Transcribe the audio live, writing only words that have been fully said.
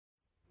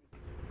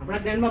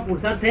આપણા જ્ઞાનમાં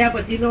પુરુષાર્થ થયા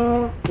પછીનો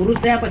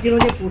પુરુષ થયા પછીનો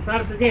જે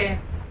પુરુષાર્થ છે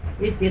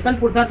એ ચેતન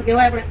પુરુષાર્થ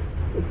કહેવાય. આપણે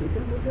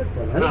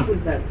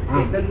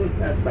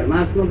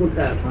પરમાત્મા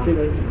પુરુષાર્થ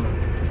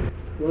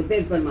પોતે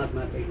જ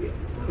પરમાત્મા થઈ ગયો.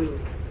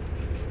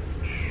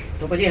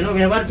 તો પછી એનો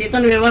વ્યવહાર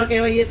ચેતન વ્યવહાર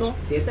કહેવાય. તો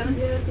ચેતન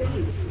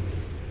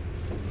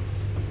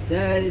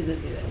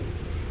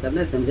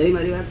તમને સમજાવી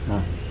મારી વાત?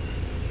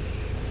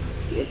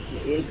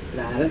 એક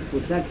પ્રારબ્ધ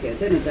પુરુષાર્થ કહે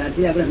છે ને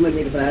ત્યારથી આપણે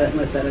સમજીએ કે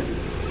પ્રારબ્ધમાં સરસ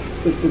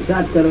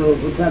પુરુષાર્થ કરો,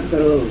 પુરુષાર્થ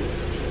કરો,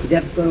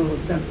 જપ કરો,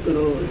 તપ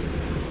કરો,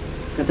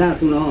 કથા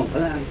સુનો,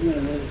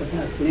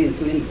 કથા સુની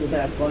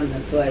કથા કોણ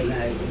હસવાય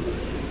ના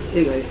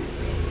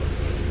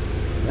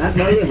વાત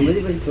ભાઈ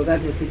સમજી પછી છોકરા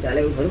ચાલે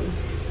એવું ખરું?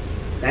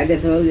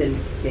 કાયદેસર હોવું જોઈએ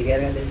કે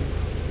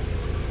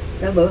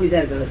ગેરકાયદેસર? બહુ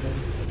વિચાર કરો છો.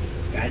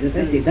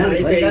 કાયદેસર સિદ્ધાંત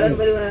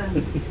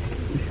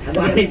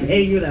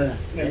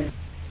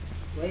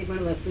કોઈ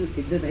પણ વસ્તુ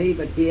સિદ્ધ થઈ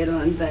પછી એનો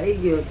અંત આવી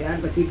ગયો ત્યાર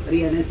પછી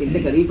ફરી એને સિદ્ધ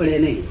કરવી પડે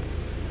નહીં.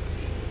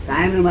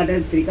 કાયમ માટે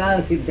ત્રિકાળ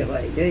સિદ્ધ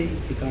હોય,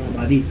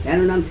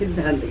 એનું નામ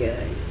સિદ્ધાંત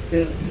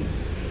કહેવાય.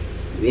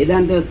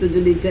 વેદાંત વસ્તુ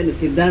જુદી છે ને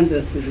સિદ્ધાંત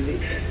વસ્તુ જુદી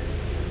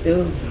છે.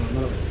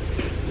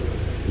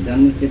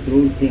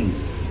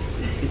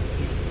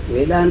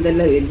 વેદાંત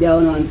એટલે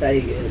વિદ્યાઓનો અંત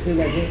આવી ગયો. શું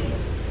કહે છે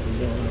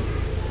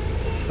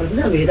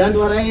વેદાંત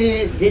વાળા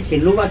જે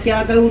છેલ્લું વાક્ય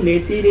આ કહ્યું,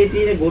 લેતી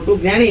રેતી ને ગોટું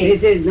જ્ઞાની,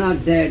 this is not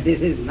that,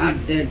 this is not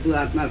that, તું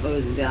આત્મા કહું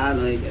છું આ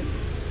નહીં કે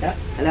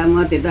એટલે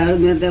આમાં તેતા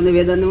મેં તમને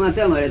વેદાંત માં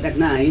શા મળે? તક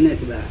ના અહીં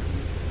નથી બા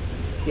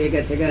કે કહે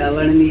છે કે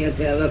અવર્ણનીય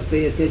છે,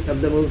 અવક્તય છે,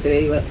 શબ્દ બહુ છે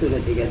એવી વસ્તુ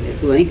નથી કે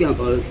તું અહીં ક્યાં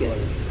કહું કે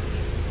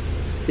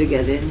શું કે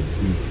છે?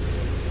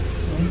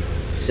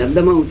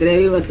 શબ્દમાં ઉતરે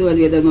એવી વસ્તુ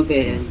વેદાંતમાં કહે,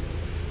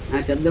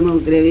 આ શબ્દમાં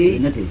ઉતરે એવી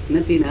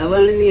નથી ને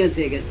અવર્ણનીય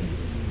છે કે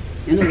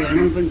એનું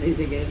વર્ણન પણ થઈ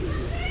શકે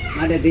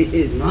માટે this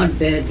is not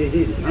there, this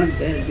is not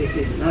there, this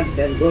is not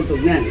there, go to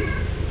જ્ઞાન.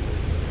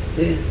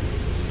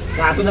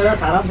 આ તો દાદા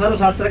સારામાં સારું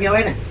શાસ્ત્ર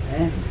કહેવાય ને.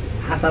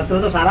 આ શાસ્ત્ર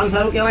તો સારામાં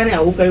સારું કહેવાય ને.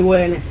 આવું કહ્યું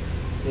હોય એને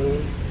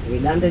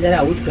વેદાંતે જયારે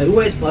આવું જ કહ્યું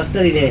હોય સ્પષ્ટ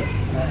રીતે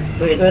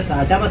તો એ તો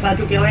સાચામાં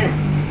સાચું કહેવાય ને.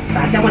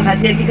 સાચામાં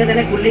સાચી હકીકત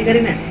એને ખુલ્લી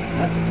કરીને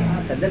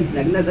તદ્દન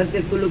લગ્ન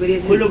સત્ય ખુલ્લું કરીએ,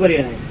 ખુલ્લું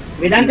કર્યું ને.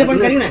 વેદાંતે પણ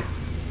કર્યું ને.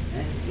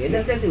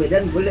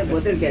 વેદાંત ખુલ્લે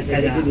પોતે જ કહે છે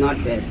this is not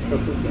there.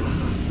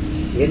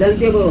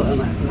 Vedanta બહુ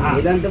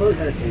વેદાંત બહુ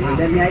સરસ છે.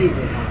 વેદાંત આવી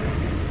છે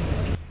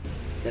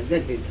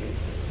સબ્જેક્ટિવ છે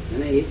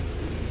અને એ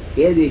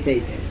જ વિષય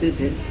છે. શું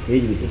છે? એ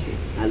જ વિષય છે.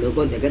 આ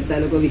લોકો જગતના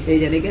લોકો વિષય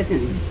જયારે કે છે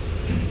ને,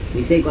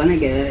 વિષય કોને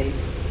કહેવાય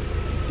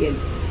કે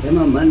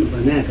જેમાં મન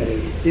ભમ્યા કરે.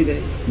 શું કરે?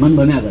 મન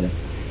ભમ્યા કરે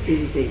એ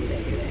વિષય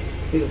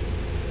કહેવાય.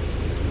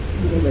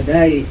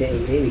 બધા વિષય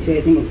એ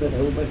વિષયથી મુક્ત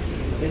થવું પડશે.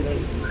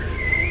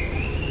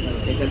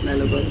 જગતના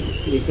લોકો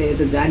વિષય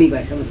તો જાડી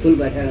ભાષામાં સ્થૂલ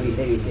ભાષાનો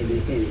વિષય વિષય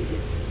વિષય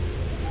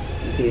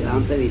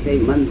આમ તો વિષય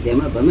મન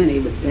જેમાં ભમે ને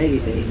એ બધા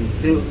વિષય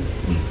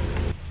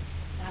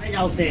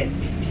આવશે.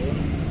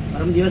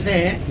 પરમ દિવસે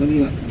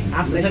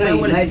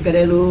ઇન્વાઇટ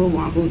કરેલું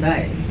વાંકું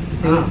થાય.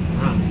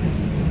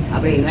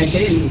 આપણે ઇન્વાઇટ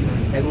કરીએ ને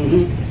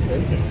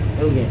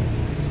એવું કે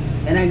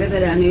એના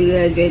કરતા આની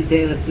છે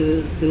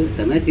વસ્તુ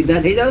તમે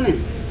સીધા થઈ જાવ ને.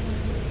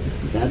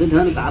 સાધુ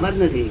થવાનું કામ જ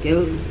નથી.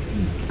 કેવું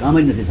કામ જ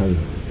નથી સારું?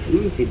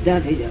 સીધા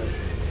થઈ જાવ.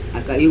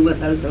 આ કળિયુગમાં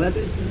સારું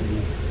થવાતું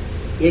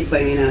એક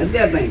પાણી બે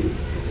પાણી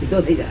સીધો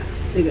થઈ જાય.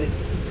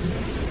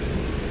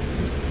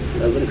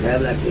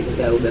 ખરાબ લાગતું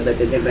આવું બધા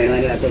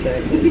પહેરવાની વાતો કરે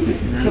છે.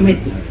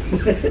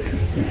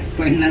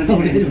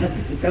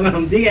 તમે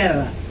સમજી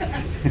ગયા,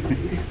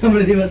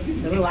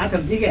 તમે વાત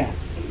સમજી ગયા.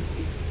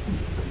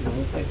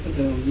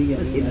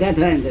 સીધા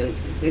થવાની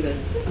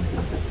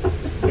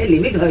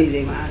લિમિટ હોવી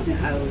જોઈએ.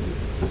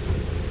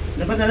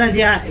 દાદા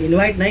જે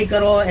ઇન્વાઇટ નહીં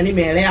કરો એની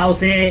મેળે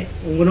આવશે.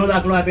 ઊંઘનો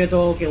દાખલો આપ્યો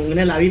તો કે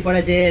ઊંઘને લાવવી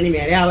પડે છે એની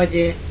મેળે આવે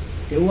છે.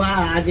 એવું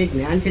આ જે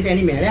જ્ઞાન છે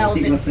એની મેળે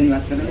આવશે.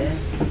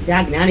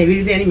 ત્યાં જ્ઞાન એવી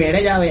રીતે એની મેળે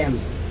જ આવે. એમ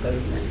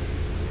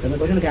તમે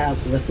કહો છો ને કે આ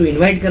વસ્તુ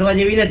ઇન્વાઇટ કરવા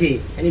જેવી નથી,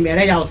 એની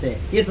મેળે જ આવશે.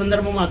 એ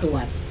સંદર્ભમાં હતું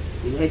વાત.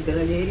 ઇન્વાઇટ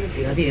કરવા જેવી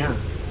નથી. હા,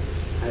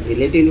 આ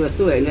રિલેટિવ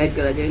વસ્તુ ઇન્વાઇટ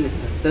કરવા જેવી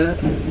નથી.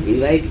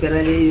 ઇન્વાઇટ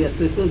કરવા જેવી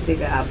વસ્તુ શું છે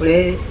કે આપણે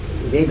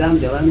જે ગામ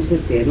જવાનું છે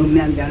તેનું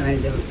જ્ઞાન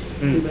જાણવાની જરૂર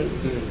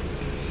છે.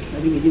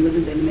 બીજું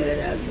બધું તેની મેળે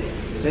જ આવશે.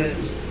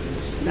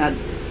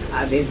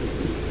 આ જે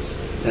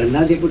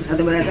ઘરના જે પુરુષ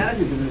સાથે બધા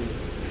આવે ને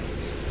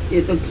એ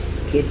તો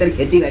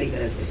ખેતીવાડી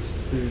કરે છે.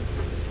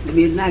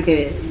 બીજ નાખે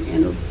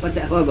એનું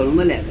 50 ગણું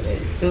મળ્યા કરે.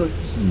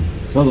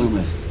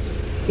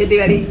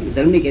 ખેતીવાડી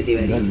ધર્મની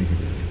ખેતીવાડી.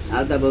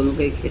 આવતા બહુ નું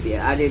કઈ ખેતી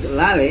આજે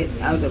લાવે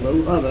આવતા બહુ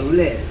 100 ગણું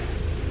લે.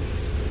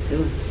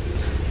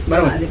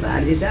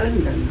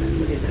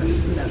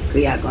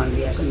 ક્રિયાકોણ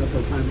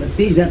તોફાન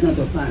બધી જાતનો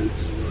તોફાન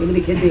એ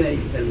બધી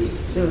ખેતીવાડી ધર્મની.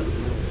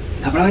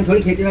 આપણામાં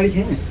થોડી ખેતીવાડી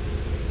છે ને.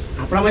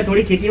 આપણામાં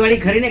થોડી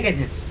ખેતીવાડી ખરી ને કે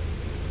છે.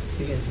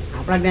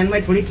 આપણા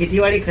જ્ઞાનમાં થોડી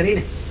ખેતીવાડી ખરી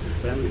ને.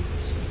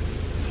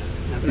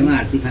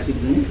 આરતી ખાતી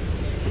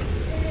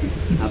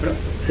આપડે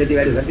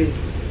ખેતીવાડી હતી.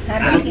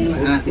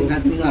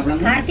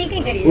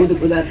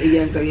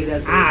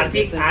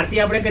 આરતી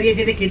આપણે કરીએ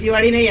છીએ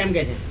ખેતીવાડી નહીં એમ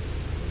કે છે.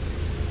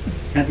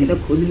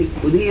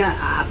 ખુદની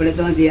આપણે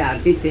તો જે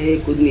આરતી છે એ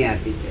ખુદની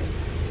આરતી છે.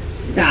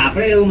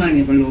 આપણે એવું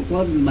માનીએ પણ લોકો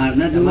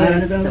બહારના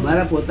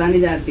તમારા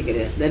પોતાની જ આરતી કરી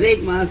રહ્યા, દરેક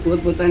માણસ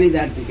પોતપોતાની જ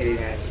આરતી કરી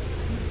રહ્યા છે.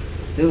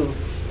 જો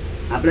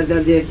આપણે તો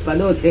જે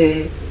પદો છે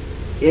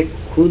એ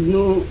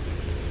ખુદનું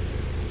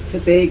છે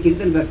તે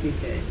કીર્તન ભક્તિ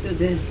છે. શું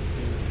છે?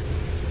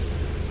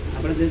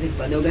 આપણે તો જે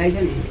પદો ગાય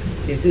છે ને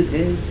તે શું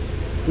છે?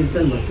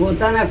 કીર્તન ભક્તિ.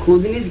 પોતાના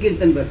ખુદની જ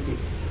કીર્તન ભક્તિ.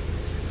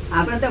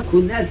 આપણે તો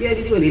ખુદના સિવાય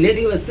બીજું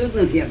રિલેટિવ વસ્તુ જ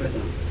નથી. આપણે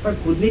તો પણ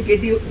ખુદની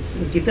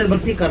કીર્તન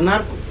ભક્તિ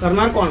કરનાર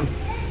કોણ?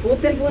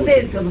 પોતે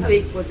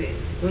સ્વાભાવિક પોતે.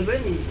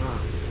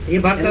 એ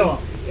ભાગ કયો?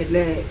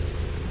 એટલે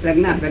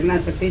પ્રજ્ઞા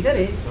શક્તિ છે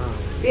ને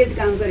તે જ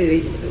કામ કરી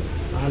રહી છે.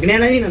 આજ્ઞા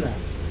નથી ને?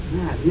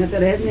 હા, આજ્ઞા તો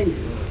રહે જ નહીં.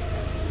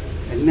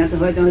 આજ્ઞા તો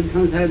હોય તો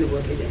સંસાર જ ઉભો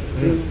થઈ જાય.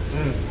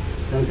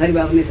 સંસારી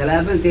બાબતની સલાહ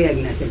આપે ને તે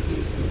આજ્ઞા શક્તિ.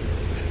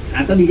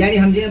 આ તો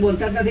બીજાની સમજીને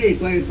બોલતા જ નથી.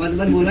 કોઈ પદ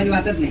પદ બોલવાની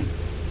વાત જ નહીં.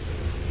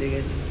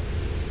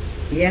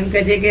 એમ કે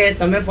છે કે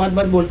તમે પદ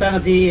પદ બોલતા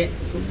નથી.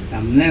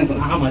 તમને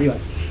હા, મારી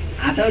વાત.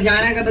 આ તો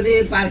જાણે કે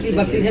બધી પારકી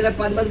ભક્તિ છે એટલે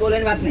પદ પદ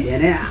બોલવાની વાત નહીં.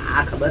 એને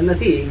આ ખબર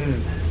નથી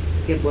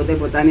કે પોતે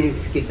પોતાની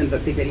કીર્તન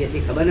ભક્તિ કરીએ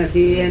છીએ, ખબર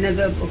નથી, એને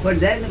તો ખોટ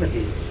જાય ને.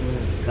 પછી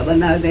ખબર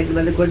ના હોય તો એટલે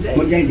બધે ખોટ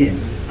જાય છે.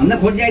 અમને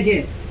ખોટ જાય છે,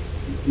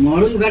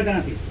 મોડું જ ઉઘાડતા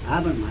નથી. હા,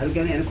 પણ મારું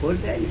કહેવાય એને ખોટ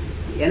જાય ને.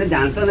 એને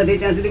જાણતો નથી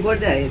ત્યાં સુધી ખોટ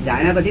જાય,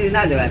 જાણ્યા પછી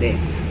ના જવા દે.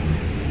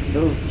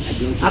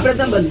 આપડે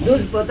તો બધું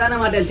જ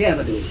પોતાના માટે છે. આ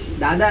બધું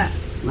દાદા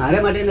મારે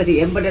માટે નથી,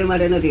 એમ પટેલ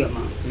માટે નથી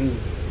આમાં.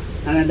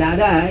 અને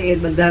દાદા એ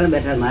બધા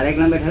બેઠા, મારે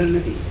એકલા બેઠા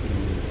નથી,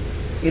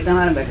 એ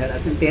તમારા બેઠેલા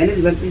છે. તેની જ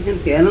ભક્તિ છે,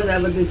 તેનો જ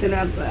આ બધું છે.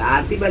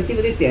 આરતી બારતી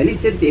બધી તેની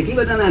જ છે, તેથી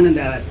બધાને આનંદ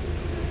આવે છે.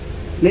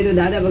 નહીં તો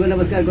દાદા ભગવાન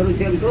નમસ્કાર કરું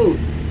છું એમ કહું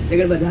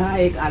એટલે બધા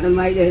એક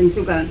આનંદમાં આવી જાય. એમ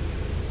શું કારણ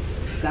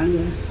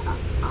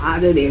આ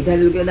જો દેવતા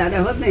રૂપિયા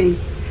દાદા હોત નહીં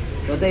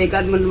તો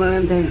એકાદ મનમાં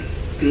એમ થાય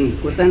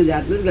પોતાની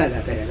જાતનું જ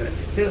ગાગા કર્યા કરે.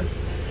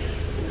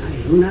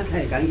 એવું ના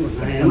થાય, કારણ કે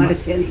એના માટે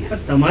છે નહીં.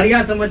 તમારી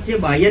આ સમજ છે,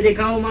 બાહ્ય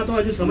દેખાવમાં તો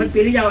હજુ સમજ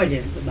પેલી જ આવે છે.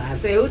 બહાર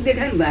તો એવું જ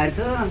દેખાય ને. બહાર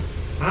તો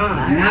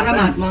આપણા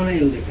મહાત્માઓને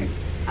એવું દેખાય.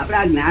 આપડે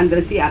આ જ્ઞાન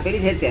દ્રષ્ટિ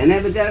આપેલી છે તેને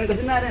બિચારાને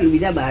કશું ના રહે ને.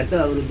 બીજા બહાર તો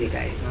અવરું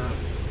દેખાય.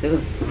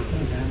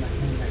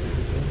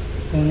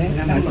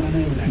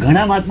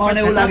 ઘણા મહાત્માઓને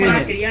એવું લાગે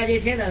છે ક્રિયા જે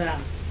છે દાદા,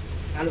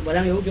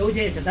 બધા એવું કેવું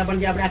છે, છતાં પણ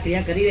જે આપણે આ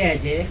ક્રિયા કરી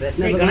રહ્યા છે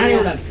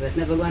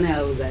કૃષ્ણ ભગવાને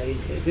આવું ગાયું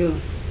છે. શું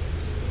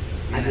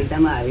આ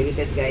ગીતામાં આવી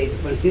રીતે જ ગાય છે,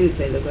 પણ શું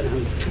રીતે લોકોને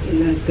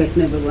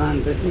કૃષ્ણ ભગવાન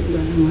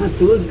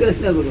તું જ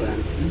કૃષ્ણ ભગવાન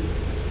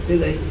શું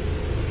ગાય.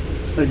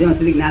 પણ જ્યાં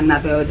સુધી જ્ઞાન ના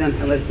આપ્યા હોય ત્યાં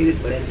ખબર કેવી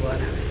પડે.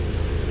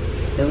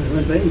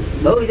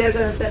 બહુ વિચાર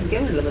કરતા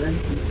કેમ એટલે બધા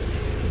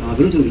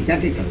અઘરું છું,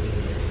 વિચારથી છે.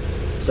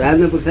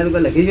 પ્રાર્થના પુરુષાર્થ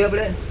પર લખી જો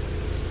આપડે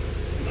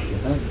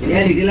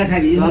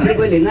ચોપડી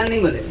કોઈ લેનાર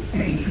નહીં મળે.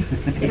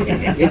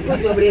 એટલું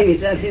ચોપડી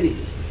વિચાર છે ને.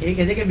 એ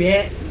કે છે કે બે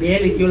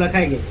લીટીઓ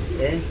લખાય કે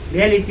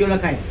 2 લીટીઓ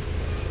લખાય.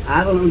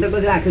 હા, પણ હું તો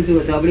બધું આખું છું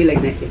ચોપડી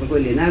લખી નાખી, પણ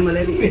કોઈ લેનાર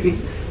મળે નહીં.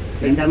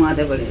 પૈસા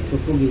માથે પડે.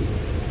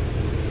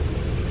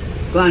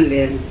 કોણ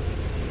લે?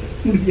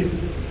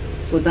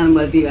 પોતાને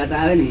મળતી વાત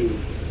આવે ને.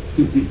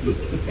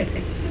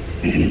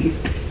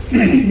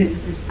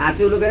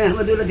 સાચું લોકોને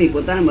સમજવું નથી,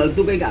 પોતાને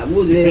મળતું કઈક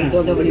આવવું જોઈએ તો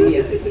પડી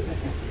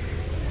ગયા.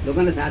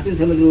 લોકોને સાચું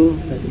સમજવું.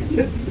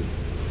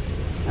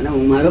 અને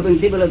હું મારો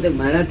પ્રિન્સિપલ હતો,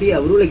 મારાથી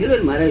અવરું લખેલું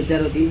ને મારા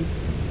વિચારોથી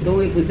તો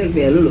હું એ પુસ્તક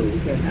પહેલું લઉં.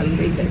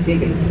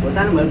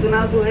 પોતાને મળતું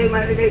ના આવતું હોય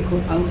મારે કઈ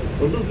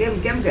ખોટું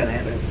કેમ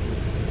કહેવાય.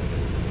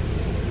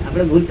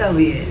 આપણે ભૂલતા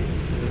હોઈએ.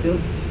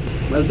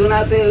 મળતું ના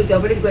આવતું એવું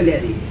ચોપડી જ કોઈ લે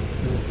નહીં.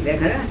 લે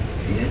ખરા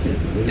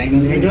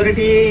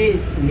મેજોરિટી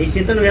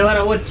નિશ્ચેતન વ્યવહાર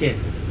આવો જ છે,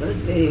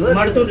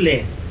 મળતું જ લે.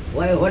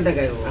 હોય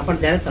 100% પણ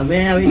જયારે તમે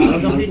આવી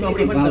ચોપડી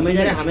પર તમે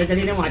જયારે સામે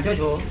કરીને વાંચો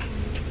છો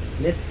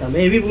ને તમે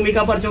એવી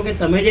ભૂમિકા પર છો કે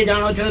તમે જે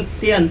જાણો છો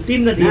તે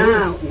અંતિમ નથી.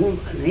 હું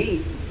નહીં,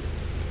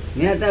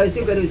 મેં અત્યારે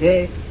શું કર્યું છે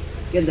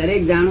કે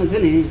દરેક જાણું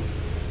છું ને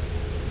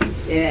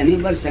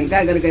એની પર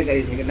શંકા કરી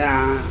છે કે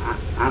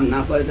આમ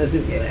ના પડે તો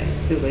શું કહેવાય.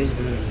 શું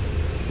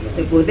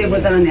કહ્યું પોતે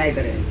પોતાનો ન્યાય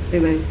કરે.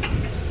 શું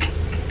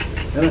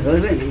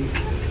કહ્યું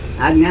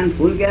આ જ્ઞાન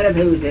ફૂલ ક્યારે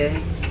થયું છે?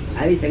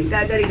 આવી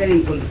શંકા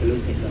કરીને ફૂલ થયું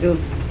છે. જો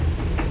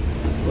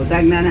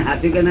પોતા જ્ઞાન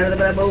હાથું કરનારા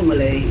બધા બહુ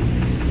મળે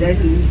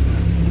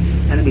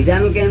અને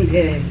બીજાનું કેમ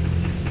છે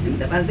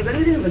તપાસ તો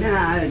કરવી છે ને.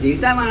 બધા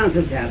જીવતા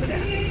માણસો છે આ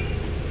બધા,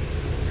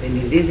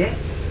 નિર્દય છે.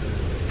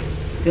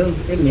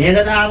 મેં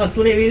દાદા આ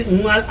વસ્તુને એવી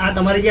હું આ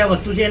તમારી જે આ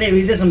વસ્તુ છે એને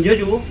એવી રીતે સમજ્યો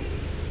છું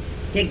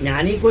કે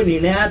જ્ઞાની કોઈ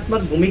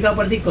નિર્ણયાત્મક ભૂમિકા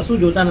પરથી કશું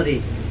જોતા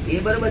નથી. એ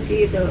બરોબર છે.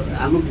 તો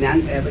અમુક જ્ઞાન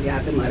થયા પછી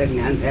આ તો મારે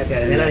જ્ઞાન થયા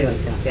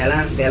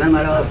પહેલા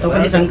મારા તો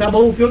પછી શંકા બહુ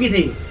ઉપયોગી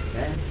થઈ.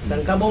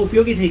 શંકા બહુ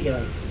ઉપયોગી થઈ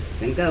કહેવાય.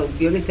 શંકા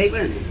ઉપયોગી થઈ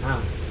પડે ને.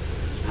 હા,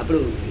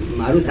 આપણું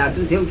મારું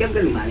સાચું છે એવું કેમ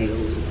કરીને માની લઉં.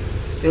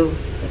 તો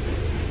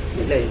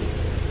એટલે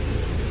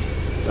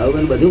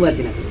ભાવગન બધું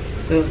વાંચી નાખ્યું.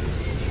 તો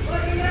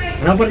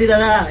એના પરથી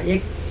દાદા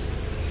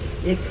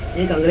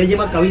એક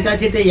અંગ્રેજીમાં કવિતા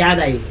છે તે યાદ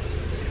આવી.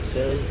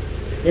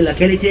 એ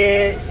લખેલી છે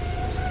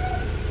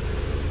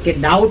કે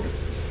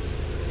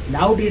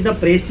doubt is the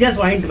precious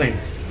ointment,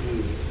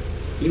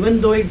 even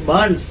though it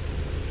burns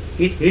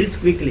it heals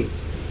quickly.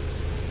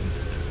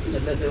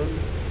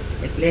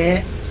 એટલે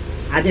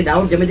આ જે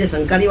ડાઉટ જેમ જે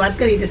શંકાની વાત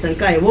કરી તે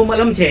શંકા એવો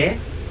મલમ છે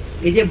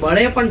કે જે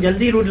બળે પણ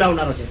જલ્દી રૂઢ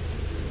લાવનારો છે.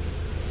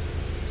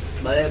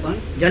 બળે પણ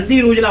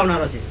જલ્દી રોજ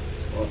લાવનારો છે.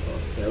 ઓહો,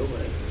 કેવું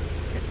પડે.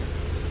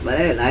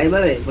 બળે લાય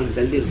બળે પણ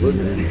જલ્દી રોજ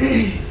રહે.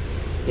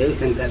 એવું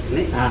શંકા છે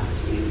ને. હા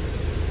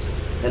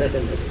સરસ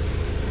સરસ.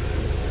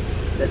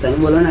 તો તમે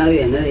બોલો ને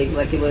આવ્યું એને એક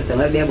વાક્ય બોલો,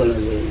 તમારે બે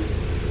બોલવા જોઈએ.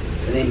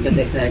 તમે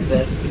ઇન્કમટેક્સ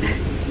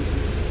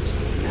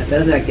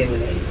સરસ વાક્ય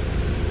બોલાય.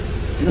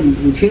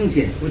 ઉછીનું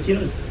છે.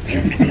 ઉછીનું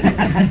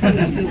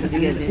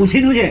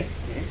છે.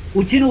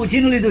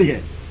 ઉછીનું લીધું છે.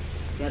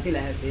 ક્યાંથી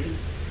લાયા છે?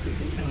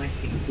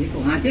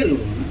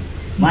 વાંચેલું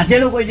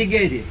વાંચેલું કોઈ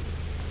જગ્યાએથી.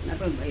 ના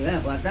પણ એવા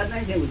હોતા જ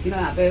નહીં છે. ઉછીનો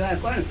આપે એવા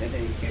કોણ છે?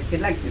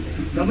 કેટલાક છે?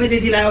 ગમે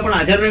તેથી લાવ્યો પણ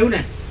હાજર રહ્યું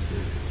ને.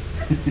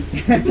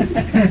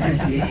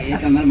 એ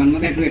તમારા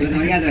મનમાં બેઠું એટલે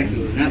તમે યાદ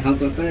રાખ્યું. ના ભાવ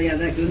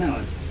યાદ રાખ્યું ના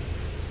હોય.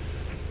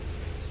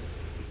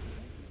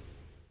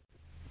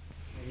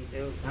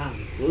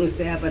 પુરુષ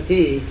થયા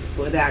પછી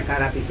પોતે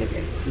આકાર આપી શકે.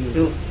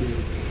 જો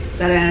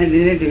તારે એને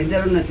રિલેટિવ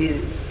જરૂર નથી,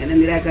 એને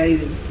નિરાકારી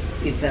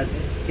ઈચ્છા છે.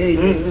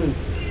 કેવી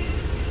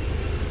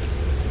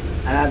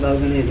આ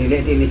બાબુને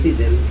રિલેટિવ નથી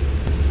જરૂર.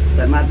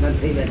 પરમાત્મા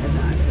થઈ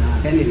બેઠા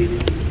એની રીતે.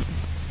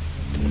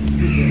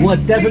 હું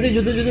અત્યાર સુધી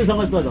જુદું જુદું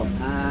સમજતો હતો.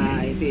 હા,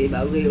 એ તો એ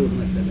બાબુ એવું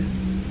સમજતો હતો.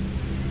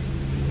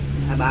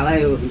 આ બાબા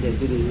એવું સમજે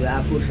જુદું જુદું.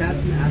 આ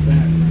પુરુષાર્થ ને આ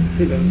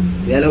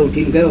વહેલો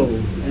ઉઠીને ગયો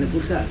એને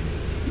પુરુષાર્થ,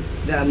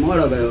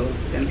 મોડો ગયો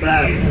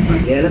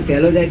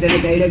પહેલો જાય તેને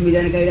કઈ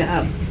બીજાને કઈ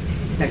હાફ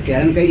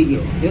પહેલા કઈ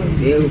ગયો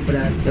એ ઉપર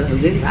આ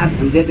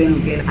સમજે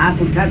તેનું કે આ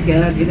પુરુષાર્થ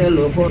કહેવાથી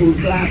લોકો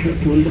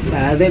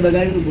હૃદય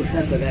બગાડ્યું,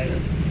 પુરુષાર્થ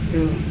બગાડ્યો.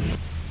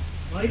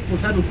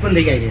 પુરુષાર્થ ઉત્પન્ન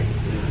થઈ જાય છે.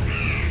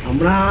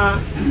 હમણાં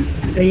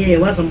કઈ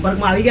એવા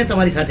સંપર્કમાં આવી ગયા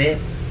તમારી સાથે,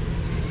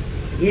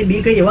 એ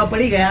બી કઈ એવા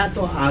પડી ગયા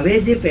તો હવે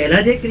જે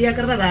પહેલા જે ક્રિયા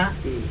કરતા હતા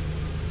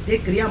તે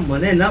ક્રિયા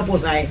મને ન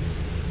પોસાય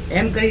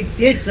એમ કઈ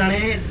તે જ ક્ષણે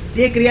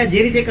તે ક્રિયા જે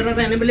રીતે કરતા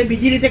હતા એને બદલે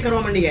બીજી રીતે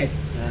કરવા માંડી ગયા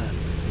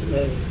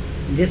છે.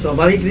 જે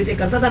સ્વાભાવિક રીતે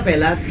કરતા હતા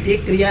પહેલા તે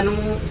ક્રિયાનું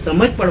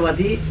સમજ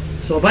પડવાથી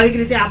સ્વાભાવિક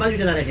રીતે આ બાજુ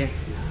જતા રહે છે.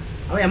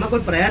 હવે એમાં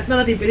કોઈ પ્રયત્ન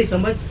નથી. પેલી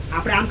સમજ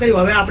આપણે આમ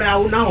કર્યું, હવે આપણે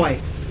આવું ના હોય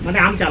માટે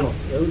આમ ચાલો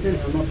એવું છે ને.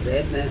 એમાં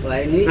પ્રયત્ન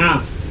હોય નહીં. હા,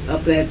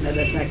 અપ્રયત્ન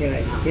દશા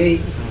કહેવાય.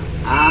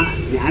 આ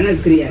જ્ઞાન જ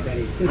ક્રિયા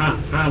કરી. હા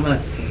હા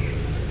બસ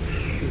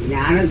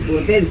જ્ઞાન જ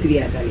પોતે જ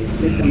ક્રિયા કરી.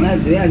 તમારે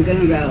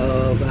જોયા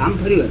આમ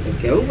ફર્યું હતું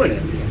કેવું પડે.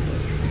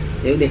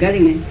 એવું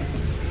દેખાય ને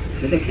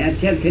તો ખેંચ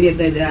ખેંચ કરી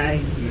જાય.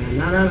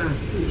 ના ના ના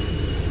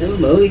તમે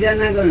બહુ વિચાર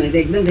ના કરો ને તો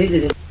એકદમ થઈ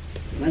જશે.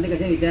 મને તો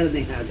કશો વિચાર જ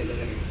નહીં આવતો.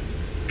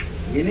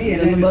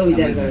 બહુ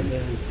વિચાર કરો છો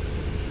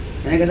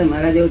એના કરતા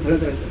મારા જેવું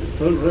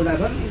થોડું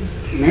રાખો ને.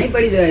 નહીં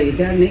પડી જાય.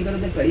 વિચાર નહીં કરો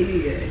તો પડી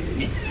નહીં જાય.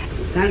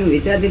 કારણ કે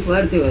વિચારથી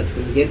પર છે વસ્તુ.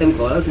 જે તમે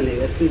કહો છો ને એ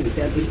વસ્તુ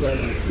વિચારથી પર.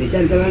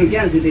 વિચાર કરવાનું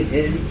ક્યાં સુધી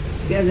છે?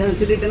 ત્યાં જ્યાં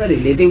સુધી તમે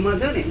રિલેટિવમાં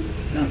છો ને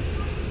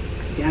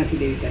ત્યાં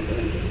સુધી વિચાર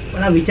કરવાનો.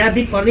 પણ આ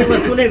વિચારથી પરની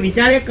વસ્તુને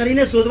વિચારે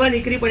કરીને શોધવા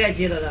નીકળી પડ્યા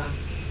છીએ દાદા.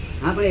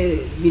 હા, પણ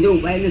બીજો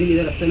ઉપાય નથી,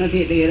 બીજો રસ્તો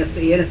નથી. એટલે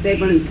એ રસ્તે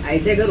પણ થાય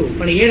છે ખરું.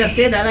 પણ એ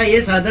રસ્તે દાદા એ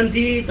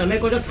સાધનથી તમે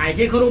કહો છો થાય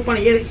છે ખરું, પણ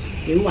એ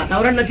એવું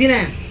વાતાવરણ નથી ને.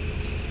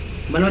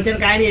 મનોવચન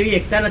કાયની એવી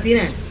એકતા નથી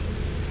ને.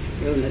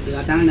 એવું નથી,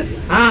 વાતાવરણ નથી.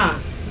 હા,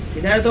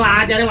 ત્યારે તો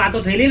આ જયારે વાતો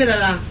થયેલી ને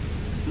દાદા,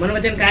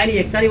 મનોવચન કાયની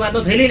એકતાની વાતો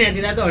થયેલી ને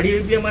ત્યારે તો 2.5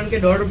 રૂપિયા મણ કે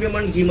 1.5 રૂપિયા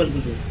મણ ઘી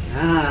મળતું હતું.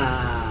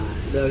 હા,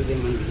 1.5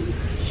 રૂપિયા મણ.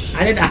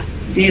 અરે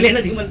તેલે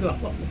નથી મળતું.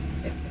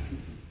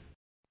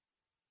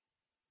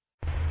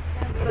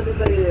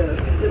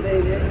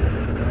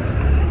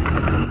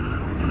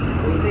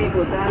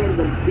 પોતાની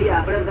બધી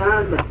આપણે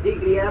ત્યાં બધી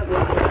ક્રિયા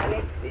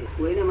પોતાની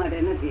કોઈને માટે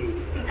નથી.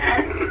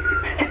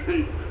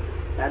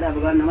 દાદા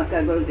ભગવાન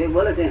નમસ્કાર કરું છે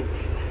બોલે છે,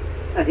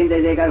 અસિંત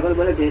જયકાર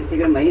બોલે છે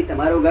મહી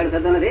તમારો ઉગાડ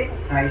થતો નથી.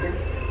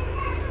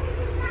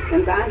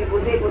 એમ કારણ કે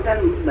પોતે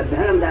પોતાનું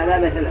બધા દાદા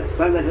બેઠેલા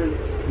પણ બેઠેલું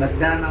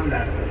બધા નામ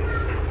દાદા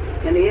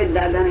અને એ જ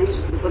દાદા ને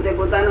પોતે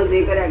પોતાનો જે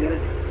કર્યા કરે.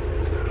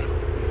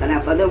 અને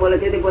આ પદો બોલે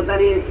છે તે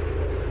પોતાની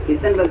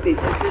કીર્તન ભક્તિ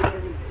છે.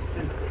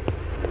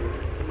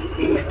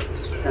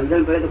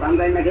 સમજણ પડે તો કામ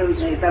કરી નાખે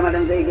એટલા માટે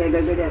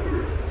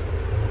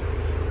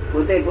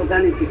પોતે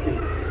પોતાની કીર્તન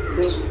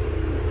કશું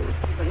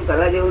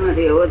કરવા જેવું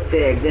નથી. એવો જ છે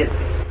એક્ઝેક્ટ.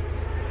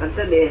 ફક્ત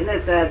દેહને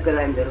સહજ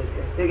કરવાની જરૂર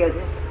છે. શું કે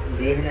છે?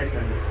 દેહને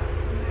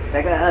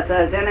સહજ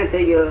અસહજ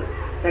થઈ ગયો.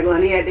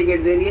 આની આ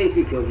ટિકિટ જોઈને એ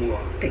શીખ્યો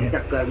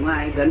ચક્કર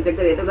ઘન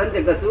ચક્કર. એ તો ઘન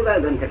ચક્કર શું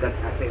ઘન ચક્કર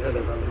થશે?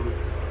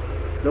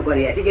 લોકો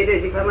એટિકેટ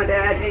શીખવા માટે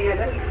આવ્યા છે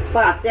અહીંયા.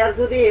 પણ અત્યાર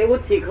સુધી એવું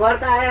જ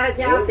શીખવાડતા આવ્યા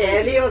છે.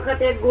 પહેલી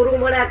વખત એક ગુરુ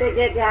મળ્યા છે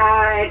કે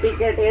આ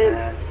એટિકેટ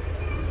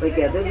કોઈ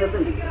કહેતો જ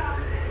નતું ને.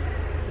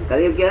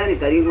 કરિયુગ કહેવાય ને,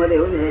 કરિયુગમાં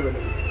એવું જ છે બધું.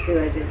 શું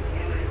કહે છે?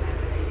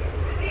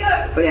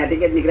 પણ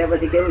એટિકેટ નીકળ્યા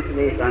પછી કેવું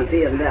છે? શાંતિ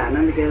અંદર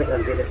આનંદ કેવો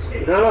શાંતિ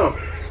ઘણો.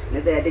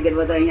 નહીં તો એટિકેટ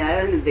બધા અહીંયા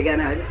આવ્યા ને જગ્યા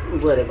ના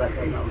ઉભો રહે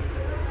પાછો.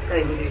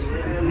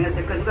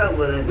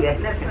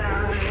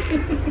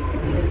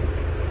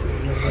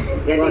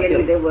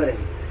 ઉભો રહે.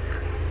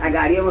 આ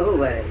ગાડીઓમાં શું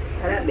ભરે?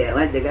 અરે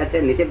બેવા જગા છે,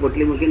 નીચે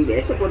પોટલી મૂકીને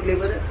બેસો પોટલી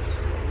પર.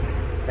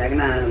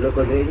 ના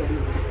લોકો જોઈ જાય.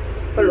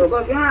 પણ લોકો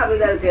ક્યાં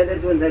આબુદાર છે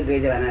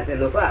જોઈ જવાના છે?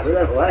 લોકો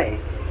આબુદાર હોય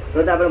તો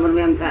આપડે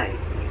મનમાં એમ થાય.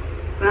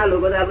 પણ આ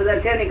લોકો તો આબુદાર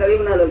છે ને.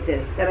 કળિયુગ ના લોક છે.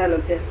 ખરા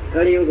લોક છે.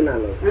 કળિયુગ ના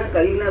લોક. હા,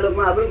 કળિયુગ ના લોક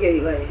માં આબરૂ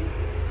કેવી હોય?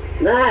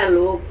 ના,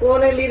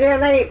 લોકોને લીધે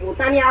નહીં,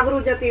 પોતાની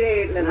આબરૂ જતી રહે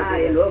એટલે. ના,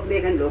 એ લોક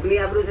દેખે લોકની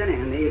આબરૂ છે ને,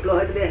 એકલો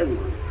હોય તો બે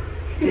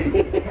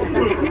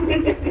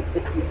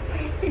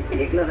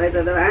એકલો હોય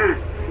તો હા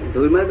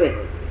ધૂળમાં બે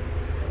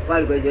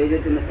પણ કોઈ જોઈ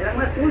જતું નથી.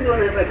 એમાં શું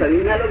જોવાનું?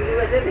 કલયુગ ના લોકો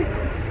જુએ છે ને,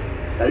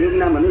 કલયુગ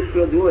ના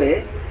મનુષ્યો જુએ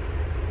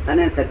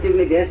અને સત્યુગ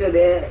ની ભેંસો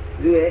બે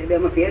જુએ,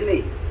 બેમાં ફેર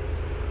નહીં.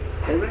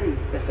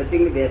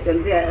 સત્યુગ ની ભેંસો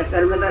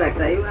શર્મ ના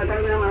રાખતા, એવું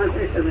અકર્મ ના માણસ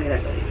શર્મ નહીં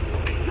રાખતા.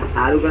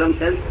 સારું કરમ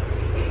છે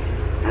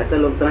આ તો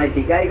લોકો તમારી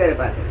ટીકા કરે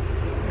પાછળ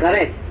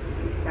કરે,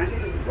 કારણ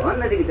કે ભાન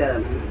નથી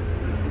બિચારાને,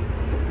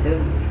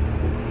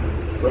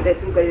 પોતે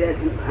શું કરી રહ્યા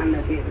છે ભાન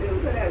નથી એટલે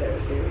એવું કર્યા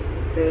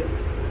કરે.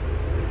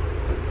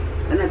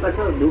 અને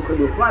પછી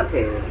દુઃખમાં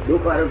છે,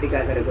 દુઃખ વાળો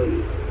ટીકા કરે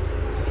કોઈ.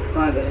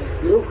 કોણ કરે?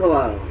 દુઃખ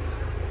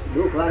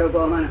વાળો તો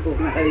અમારે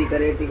કોકના હરી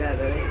કરે, ટીકા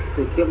કરે.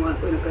 દુઃખ્ય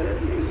માણસો કરે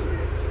નહીં.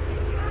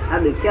 આ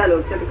દુખ્યા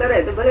લોક છે કરે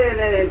તો ભલે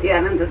એનાથી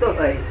આનંદ થતો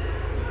હોય,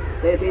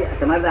 તેથી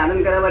તમારે તો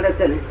આનંદ કરવા માટે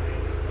છે ને,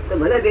 તો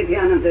ભલે તેથી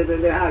આનંદ થતો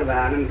હાર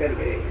આનંદ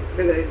કરી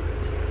શું કરે.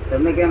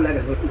 તમને કેમ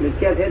લાગે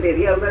દુખ્યા છે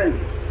તેથી આવું કરે ને?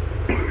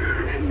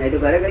 નહીં તો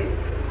ઘરે કઈ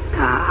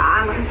આ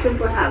મનુષ્ય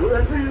પણ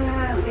આબરું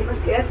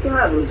કેમ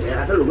આબરું છે?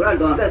 આ તો લુગડા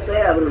ઢોંકે તો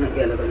આબરું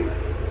નથી. આ લોકોને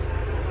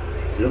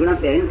લુગડા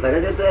પહેરીને ફરે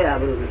છે તો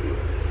આબરું નથી.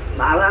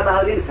 બાવા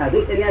બાવલી સાધુ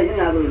ચન્યા છે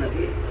ને આબરું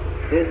નથી.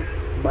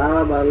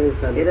 બાવા બાવલી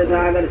સાધુ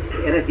આગળ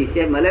એના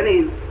શિષ્ય મળે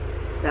નહીં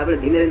તો આપણે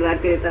ધીમે વાત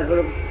કરીએ ત્યાં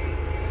થોડોક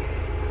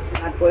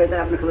વાત પડે તો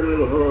આપણે ખબર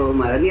પડે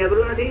મારાની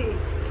આબરું નથી.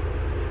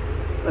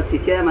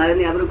 શિષ્ય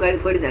મારાની આબરું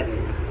કાઢી પડી જાય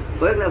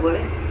પડે ના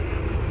પડે?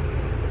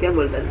 કેમ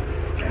બોલતા?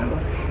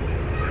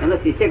 એનો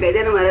શિષ્ય કહી દે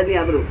ને મહારાજ ની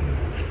આબરૂ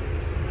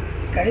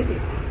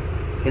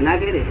કે ના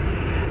કહી દે?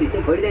 શિષ્ય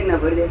ફોડી દે કે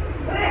ના ફોડી દે?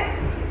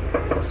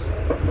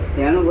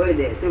 એનું ફોડી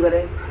દે. શું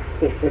કરે?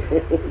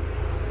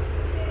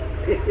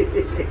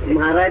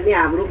 મહારાજ ની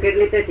આબરૂ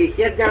કેટલી તે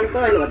શિષ્ય જ જાણતો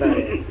હોય ને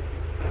વધારે.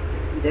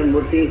 જે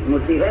મૂર્તિ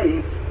હોય ને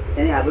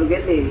એની આબરૂ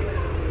કેટલી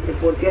એ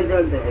પોતે જ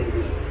જાણતા.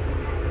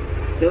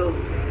 શું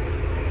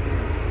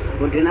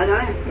પોતે ના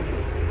જાણે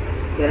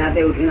કે રાતે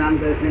ઉઠીને આમ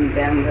કરે છે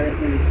તેમ કરે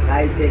છે,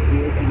 ખાય છે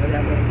પીએ છે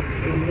મજા કરે.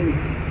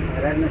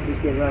 મહારાજ ના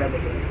શિષ્ય દ્વારા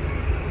બધું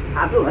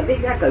આપણું હતી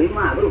ત્યાં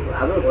કવિમાં આબરું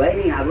હોય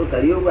નહીં. આપણું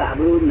કર્યું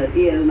આબરું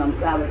નથી, એનું નામ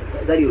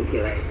કર્યું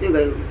કહેવાય. શું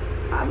કહ્યું?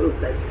 આબરું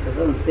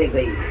સર્વંશે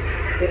ગઈ.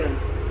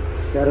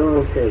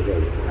 સર્વંશે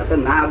ગઈ. આ તો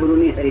ના આબરું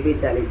ની હરીફી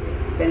ચાલી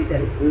છે.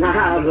 ના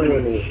આબરું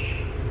ની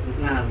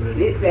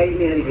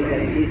હરીફી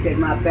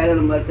ચાલી. પહેલો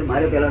નંબર છે,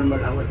 મારો પહેલો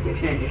નંબર આવો છે.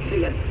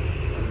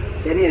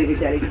 તેની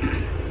હરીફી ચાલી.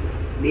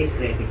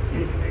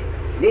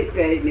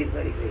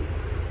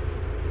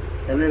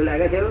 તમને એવું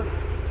લાગે છે? એવું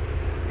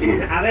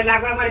હવે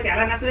લાગવા મળે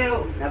ચાલે નતું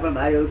એવું. ના પણ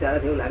ભાઈ એવું ચાલે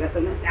છે એવું લાગે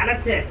તમને? ચાલે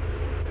જ છે.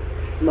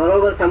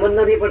 બરોબર સમજ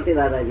નથી પડતી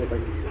દાદાજી.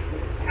 પછી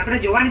આપણે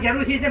જોવાની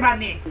જરૂર છે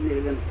બાદની.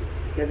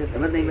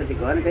 સમજ નહીં પડતી.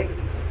 કોણ કઈ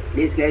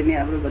ડિસ્ક્રાઇબ નહીં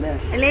આપણું બધા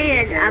એટલે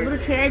આબરૂ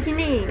છે જ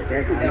નહીં.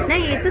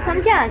 નહીં એ તો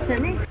સમજ્યા હશો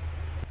ને.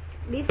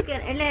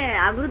 એટલે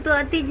આબરૂ તો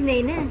હતી જ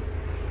નહીં ને.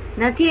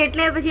 નથી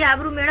એટલે પછી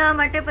આબરૂ મેળવવા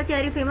માટે પછી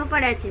હરીફાઈમાં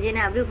પડ્યા છે. જેને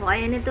આબરૂ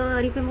હોય એને તો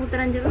હરીફાઈમાં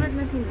ઉતરવાની જરૂર જ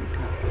નથી ને.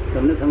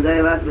 તમને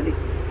સમજાય વાત બધી?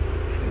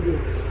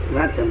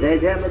 વાત સમજાય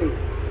છે? આ બધી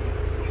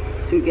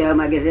શું કહેવા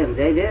માંગે છે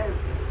સમજાય છે?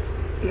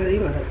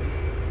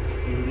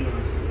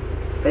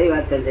 કઈ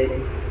વાત સમજાય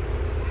રહી?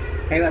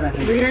 કઈ વાત?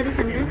 ગુજરાતી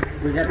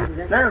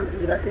સમજાય?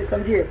 ગુજરાતી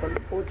સમજીએ પણ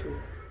ઓછું.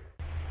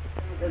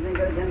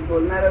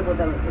 બોલનારો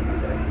પોતાનો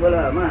બોલો.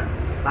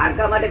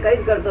 પારકા માટે કઈ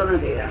જ કરતો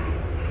નથી.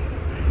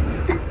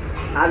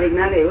 આ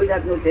વિજ્ઞાન એવું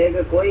જાતનું છે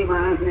કે કોઈ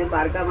માણસ ને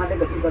પારકા માટે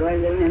કશું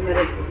કરવાની જરૂર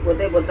નહીં.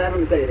 પોતે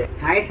પોતાનું કરી દે.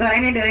 60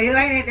 વાળી ડરી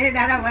હોય ને તે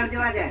દાદા વર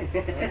જોવા જાય.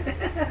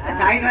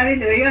 60 વાળી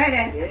ડરી હોય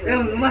ને તો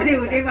ઊંઘમાંથી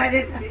ઉઠી પાછે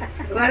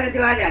વર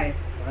જોવા જાય.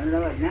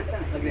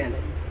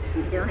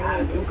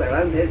 શું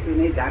કરવાનું છે શું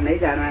નહીં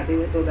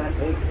જાણવાથી તો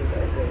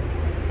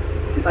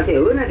પછી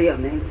એવું નથી.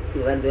 અમને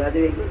વર જોવા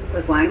જોઈએ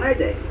પાણીમાં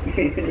જાય.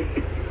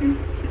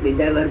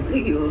 બીજા વર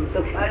થઈ ગયું તો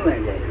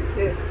પાણીમાં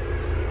જાય.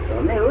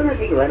 અમને એવું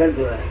નથી કે વર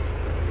જોવા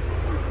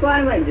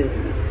પાણીમાં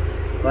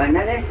જોયું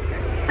ના જાય.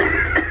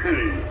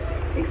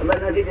 એ ખબર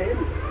નથી થયું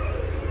ને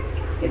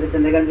એટલે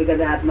ચંદ્રકાંત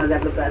વિકાસ આત્મા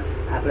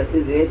આપડે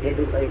શું જોઈએ છે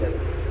એટલું કરી કરે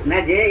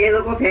ના. જે એ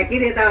લોકો ફેંકી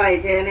દેતા હોય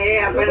છે અને એ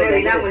આપણને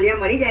વિના મૂલ્ય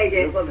મળી જાય છે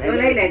તો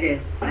લઈ લે છે.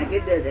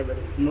 ફેંકી જ દે છે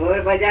બધું. મોર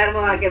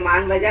બજારમાં કે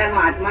માન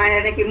બજારમાં આત્મા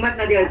એને કિંમત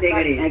નથી હોતી. તે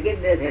ઘડી ફેંકી જ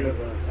દે છે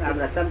લોકો. આ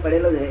રસ્તા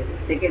પડેલો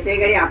છે કે તે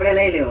ઘડી આપણે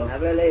લઈ લેવો.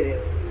 આપડે લઈ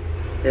લેવો.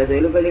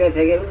 જોયેલું પેલી કઈ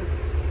ફેંકેલું?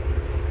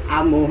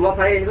 આ મોહમાં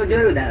ફરી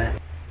જોયું દાદા.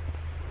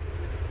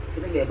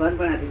 બેભાન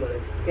પણ નથી બોલે.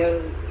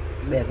 કેવું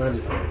બેભાન?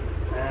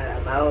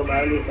 ભાવો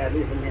બાવલી સાધુ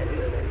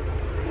સંન્યાસી.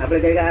 આપડે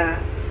કઈ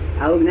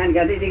આવું જ્ઞાન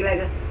ક્યાંથી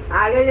શીખલા?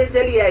 આગળ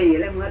ચલી આવી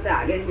એટલે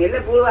આગળ એટલે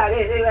પૂરું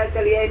આગળ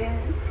ચલી આવી ને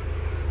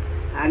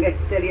આગળ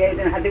ચલી આવી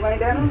તને હાથી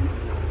પાણી દેવાનું.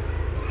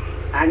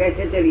 આગળ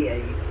છે ચલી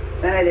આવી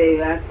તને એવી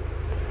વાત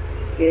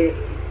કે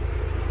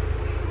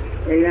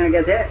એક જણ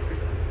કે છે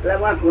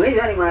પેલા કોની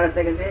છે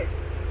મહારાષ્ટ્ર કે છે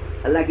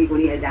અલ્લાહ કી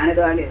કુણી જાણે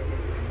તો આગે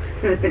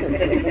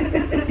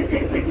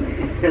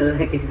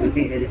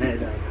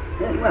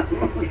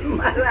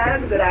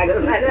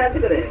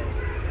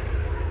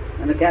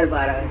અને ખ્યાલ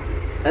પાર આવે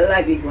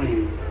અલ્લાહ કી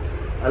કુણી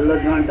અલ્લો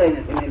જાણતો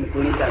નથી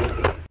કુણી ચાલુ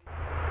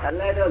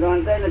અલ્લાહ તો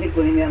જાણતો નથી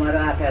કુણી અમારો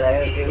આ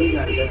ફેલાયો એવું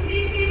જાણતો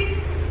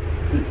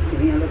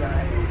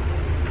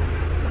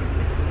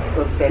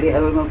તો પેલી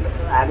હવે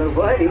આગળ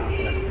હોય ને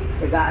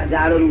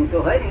ઝાડો ઊંચો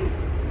હોય ને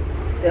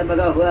તે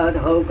બધા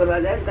હવ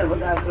કરવા જાય ને ત્યારે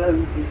બધા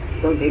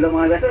તો ઢીલો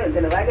માં બેઠો ને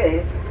તેને વાગે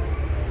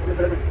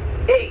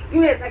એ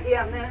ક્યું એસા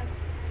કિયા हमने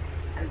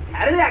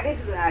अरे आगे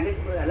आगे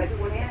अलग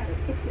कौन है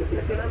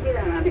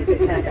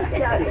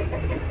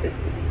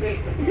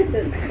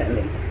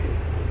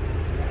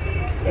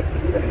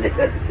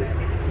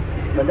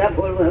બધા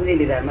ભોળ સમજી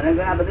લીધા મને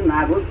આ બધું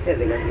નાગું જ છે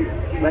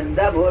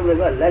બધા ભોળ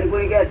અલ્લાહ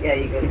કોઈ ક્યાં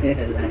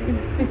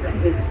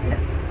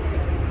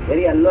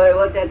થયા અલ્લો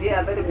એવો ત્યાંથી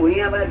આપડે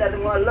ગુણી આપે ત્યારે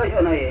હું અલ્લો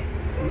છો ને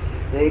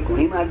એ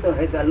ગુણી મારતો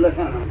હોય તો અલ્લો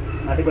છો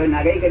માટે કોઈ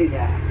નાગાઈ કરી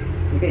છે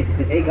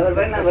એ ખબર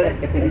પડે ના પડે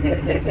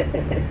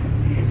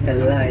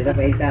અલ્લાહ એ તો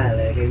પૈસા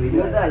હાલે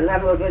બીજું તો અલ્લાહ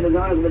બોલે તો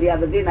જાણ બધી આ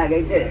બધી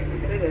નાગાઈ છે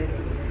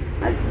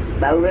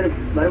બાબુભાઈ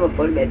બરોબર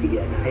ફોન બેસી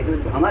ગયા એટલું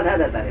હમા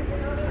થતા તારે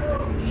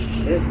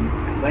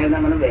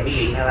મને બેસી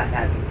ગઈ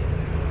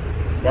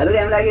જરૂર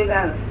એમ લાગ્યું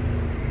કે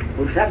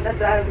પુરુષાર્થ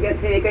કે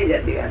છે એ કઈ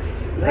જતી વાત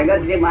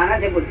જગત જે માને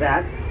છે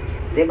પુરુષાર્થ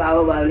જે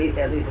બાવો બાવલી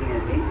છે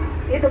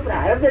એ તો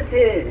પ્રારબ્ધ જ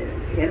છે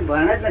એને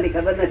ભણ જ નથી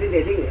ખબર નથી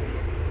તેથી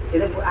એ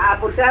તો આ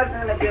પુરુષાર્થ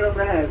અને પેલો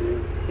પ્રારબ્ધ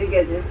શું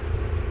કે છે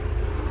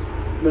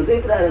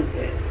બધું પ્રારબ્ધ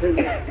છે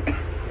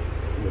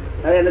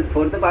હવે એને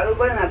ફોડ તો પાડવું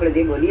પડે ને આપડે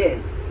જે બોલીએ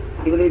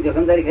એ બધી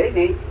જોખમદારી ખરી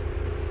નહીં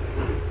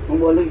હું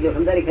બોલું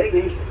જોખમદારી ખરી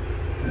નહીં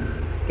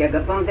કે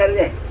ગપ્પા ચાલી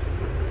જાય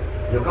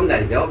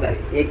જોખમદારી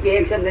જવાબદારી એક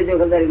શબ્દ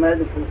જોખમદારી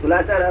મારે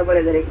ખુલાસા રહેવા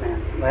પડે દરેક ના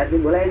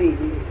મારાથી બોલાય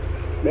નહીં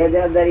બે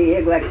જવાબદારી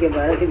એક વાક્ય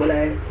મારાથી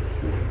બોલાય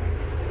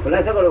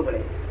ખુલાસો કરવો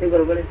પડે શું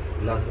કરવું પડે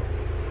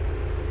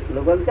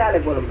લોકો ચાલે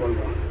બોલો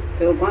બોલવા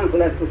તો કોણ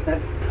ખુલાસ પૂછતા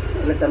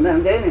એટલે તમને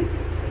સમજાય ને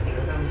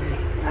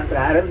આ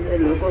પ્રારબ્ધ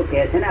લોકો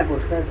કે છે ને આ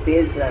પુસ્તક તે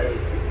જ પ્રારબ્ધ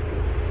છે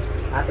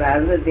આ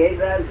પ્રારબ્ધ તે જ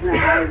પ્રારબ્ધ છે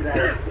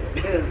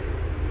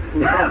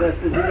ને આ પુસ્તક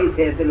વસ્તુ જુદી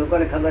છે તે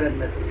લોકોને ખબર જ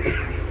નથી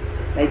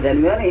કઈ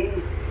જન્મ્યો નહીં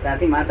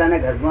ત્યાંથી માતાના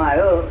ગર્ભમાં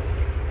આવ્યો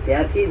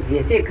ત્યાંથી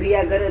જે તે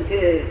ક્રિયા કરે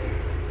છે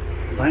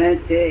ભણે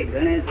છે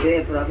ગણે છે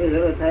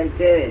પ્રોફેસરો થાય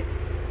છે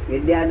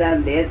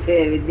વિદ્યાદાન દે છે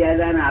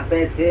વિદ્યાદાન આપે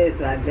છે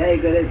સ્વાધ્યાય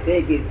કરે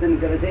છે કીર્તન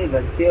કરે છે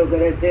ભક્તિઓ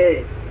કરે છે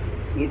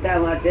ગીતા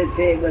વાંચે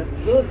છે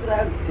બધું જ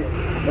પ્રાપ્ત છે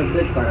બધું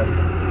જ પ્રાપ્ત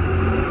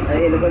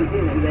એ લોકો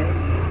શું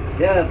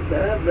સમજાય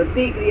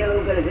બધી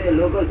ક્રિયાઓ કરે છે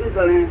લોકો શું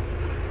ગણે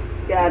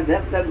કે આ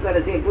જપ તપ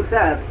કરે છે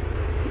પુરુષાર્થ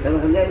તમે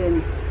સમજાય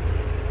ને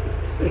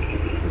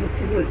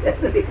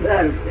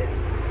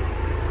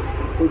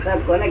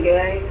પુરુષાર્થ કોને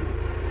કહેવાય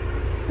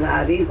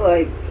સ્વાધીન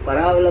હોય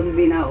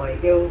પરાવલંબી ના હોય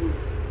કેવું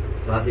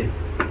સ્વાધીન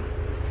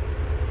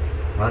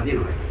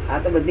હોય આ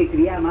તો બધી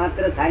ક્રિયા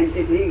માત્ર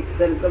સાયન્ટિફિક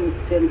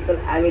સર્કમસ્ટન્શિયલ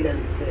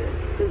એવિડન્સ છે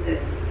શું છે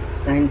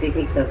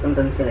સાયન્ટિફિક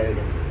સર્કમસ્ટન્શિયલ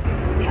એવિડન્સ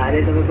આજે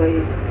તમે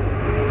કોઈ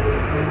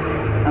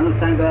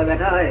અનુષ્ઠાન કરવા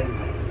બેઠા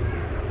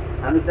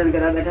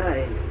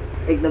હોય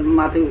એકદમ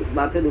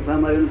માથું દુખવા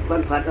મળ્યું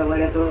પગ ફાટા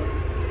વળ્યા તો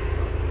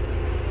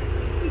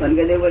બંધ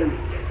કરી દેવું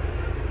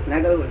પડે ના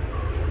કરવું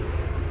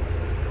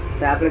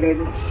પડે આપડે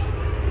કઈ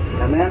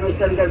તમે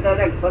અનુષ્ઠાન કરતા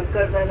હતા પગ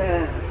કરતા હતા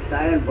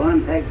તારે ભણ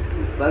થાય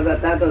પગ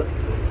હતા તો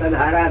પગ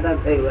હારા હતા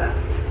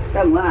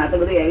થયું આ તો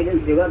બધું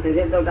એવિડન્સ ભેગા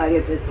થશે તો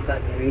કાર્ય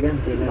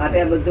થશે માટે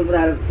આ બધું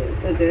પ્રારંભ છે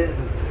શું છે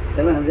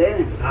તમે સમજાય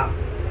ને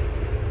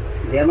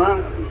જેમાં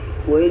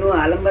કોઈનું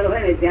આલંબન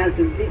હોય ને ત્યાં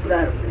સુધી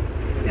પ્રારંભ છે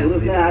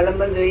પુરુષ ને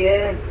આલંબન જોઈએ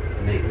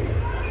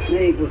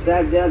નહીં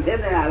પુરુષાર્થ જ્યાં છે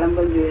ને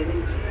આલંબન જોઈએ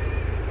નહીં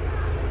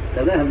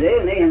તમે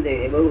સમજાયું નહીં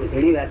સમજાયું એ બહુ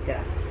ઘણી વાત છે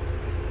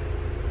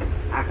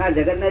આખા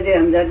જગત ને જે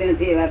સમજાતી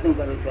નથી એ વાત હું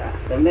કરું છું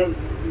તમને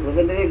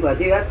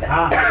બધી વાત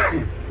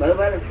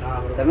બરોબર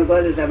તમે કહો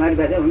તમારી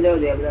પાસે સમજાવો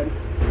દે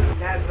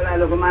બધા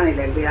લોકો માની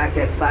લે આ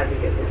કે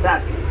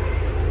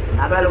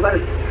આપડા લોકો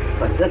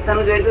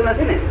પદ્ધતતાનું જોઈતું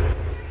નથી ને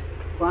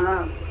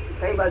પણ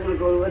કઈ બાજુ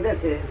ટોળું વધે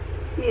છે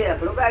એ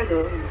આપણો કાયદો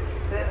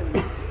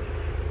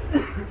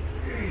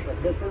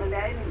પદ્ધતિ ને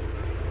જાય ને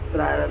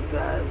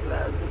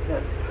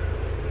પ્રારંભ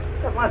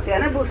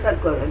તેને પુરસાદ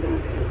કરો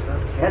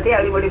ત્યાંથી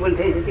આવડી મોટી ભૂલ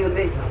થઈ છે ભૂલ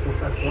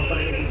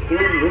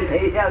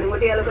થઈ છે આવડી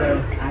મોટી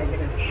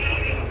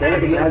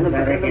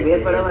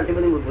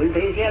ભૂલ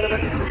થઈ છે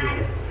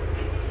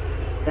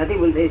ત્યાંથી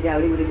ભૂલ થઈ છે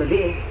આવડી મોટી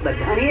બધી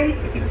બધાની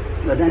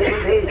ભૂલ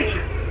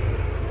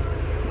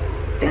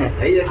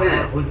થઈ જશે ને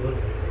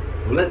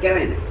ભૂલ જ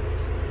કહેવાય ને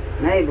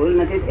નહીં ભૂલ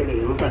નથી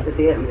થયેલી હું પાસે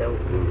તે સમજાવું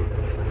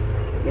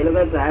એ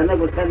લોકો પ્રારંભ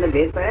પુરસાદ ને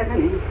ભેદ પડ્યા છે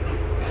ને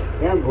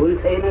ત્યાં ભૂલ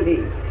થઈ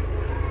નથી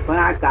પણ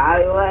આ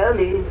કાળ એવો આવ્યો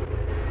ને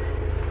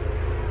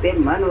તે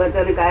મન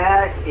વચન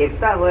કાયા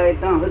એકતા હોય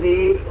ત્યાં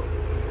સુધી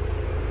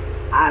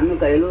આનું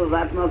કહેલું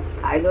વાતમાં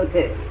ફાયદો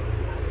છે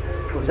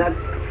પુરુષાર્થ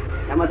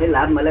એમાંથી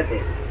લાભ મળે છે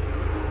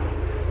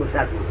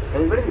પુરુષાર્થમાં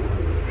સમજ પડે ને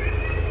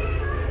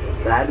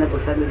પ્રાર્થના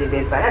પુરુષાર્થ જે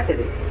ભેદ પાડ્યા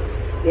છે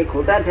એ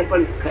ખોટા છે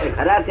પણ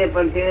ખરા છે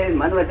પણ તે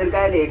મન વચન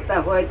કાયા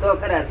એકતા હોય તો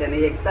ખરા છે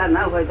ને એકતા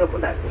ના હોય તો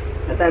ખોટા છે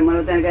અત્યારે મન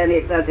વચન કાયા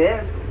એકતા છે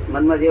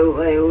મનમાં જેવું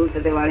હોય એવું છે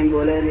તે વાણી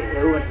બોલે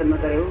એવું વર્તન ન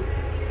કરે એવું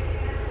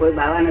કોઈ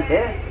બાવા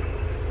નથી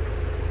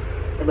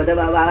બધા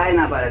બાવા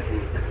ના પાડે છે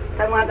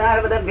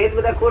તમારા બધા ભેદ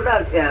બધા ખોટા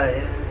છે આવે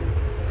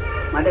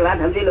માટે વાત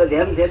સમજી લો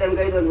જેમ છે તેમ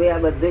કહી દો ભાઈ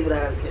આ બધું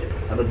પ્રહાર છે.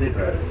 આ બધું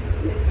પ્રહાર.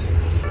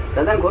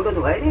 તદ્દન ખોટું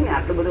તો હોય નહીં ને.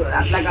 આટલું બધું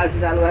આટલા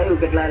કાળથી ચાલુ આવ્યું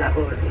કેટલા લાખો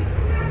વર્ષથી.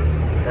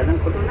 તદ્દન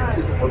ખોટું ના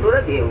ખોટું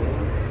નથી એવું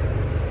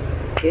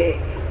કે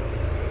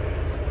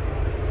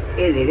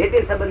એ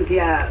રિલેટિવ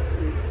સંબંધથી આ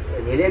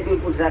રિલેટિવ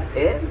પુરુષાર્થ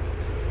છે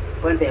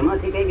પણ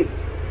તેમાંથી કઈક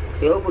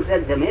એવો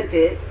પુરુષાર્થ જમે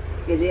છે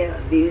કે જે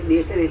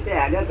દિવસે દિવસે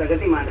આગળ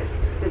પ્રગતિ માટે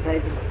શું થાય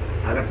છે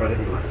આગળ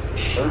પ્રગતિ માટે.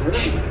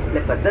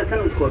 એટલે પદ્ધતિ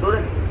ખોટું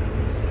નથી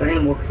પણ એ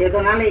મોક્ષે તો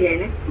ના લઈ જાય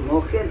ને.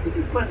 મોક્ષે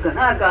પણ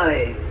ઘણા કાળે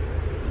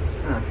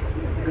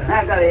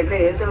એટલે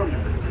એ તો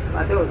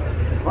પાછું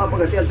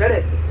પગથિયા ચડે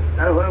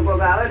તારો હોય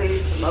કોક આવે ને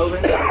બહુ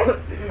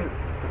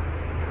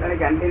ભાઈ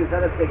કેન્ટીન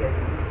સરસ છે કે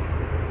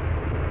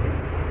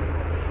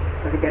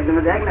પછી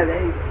કેન્ટીનમાં જાય ના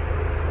જાય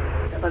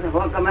પછી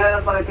હો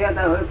કમાયા પગથિયા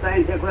તારો હોય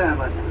સાઈન છે કોઈ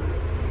પાછા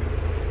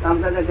આમ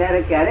તો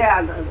ક્યારે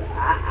આ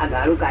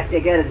ગાડું કાચે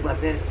ક્યારે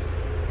પાસે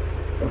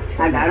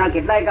આ ગાડા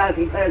કેટલાય કાળ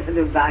થી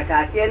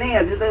કાચે નહીં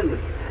હજુ તો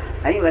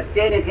અહીં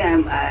વચ્ચે નથી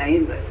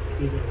અહીં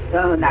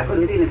દાખલ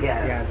સુધી નથી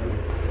આવ્યા.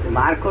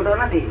 માર્ગ ખોટો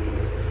નથી.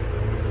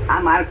 આ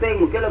માર્ગ તો એક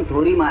મૂકેલો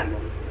ધોરી માર્ગ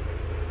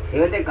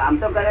છેવટે કામ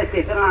તો કરે.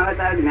 સ્ટેશનો આવે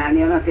તારે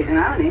જ્ઞાનીઓના સ્ટેશન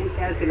આવે ને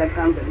ત્યારે સિલેક્ટ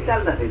કામ કરી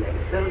ચાલતા થઈ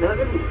જાય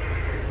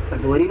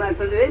પણ ધોરી માર્ગ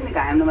તો જોઈએ ને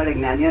કાયમ માટે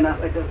જ્ઞાનીઓ ના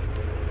હોય તો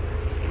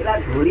પેલા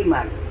ધોરી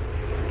માર્ગ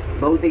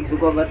ભૌતિક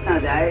સુખો વધતા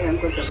જાય એમ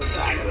કરતો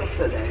આગળ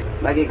વધતો જાય.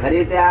 બાકી ખરી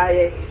રીતે આ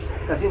એ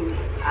કશું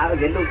આ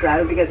જેટલું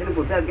પ્રાયોરિટી કે છે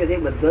પૂછાર કે છે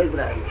એ બધો જ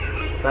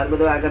પ્રાયોરિટી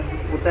બધું આગળ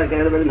પૂછાર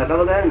કરે બધું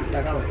નકામો કરે ને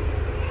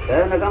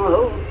કયો નકામો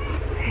હોવું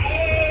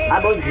આ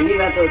બહુ જૂની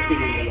વાતો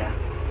હતી.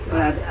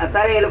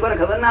 અત્યારે એ લોકોને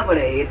ખબર ના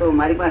પડે. એ તો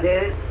મારી પાસે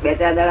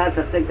 2-4 દાડા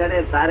સત્સંગ કરે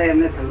તારે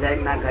એમને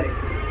સમજાય ના કરે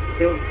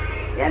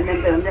એમને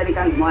એમ તો સમજાય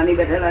કારણ માની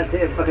બેઠેલા છે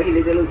પકડી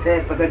લીધેલું છે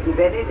પકડ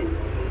છૂટે નહીં ને.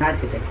 ના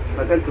છૂટે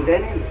પકડ છૂટે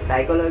નહીં.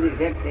 સાયકોલોજી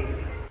ઇફેક્ટ થઈ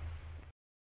ગઈ.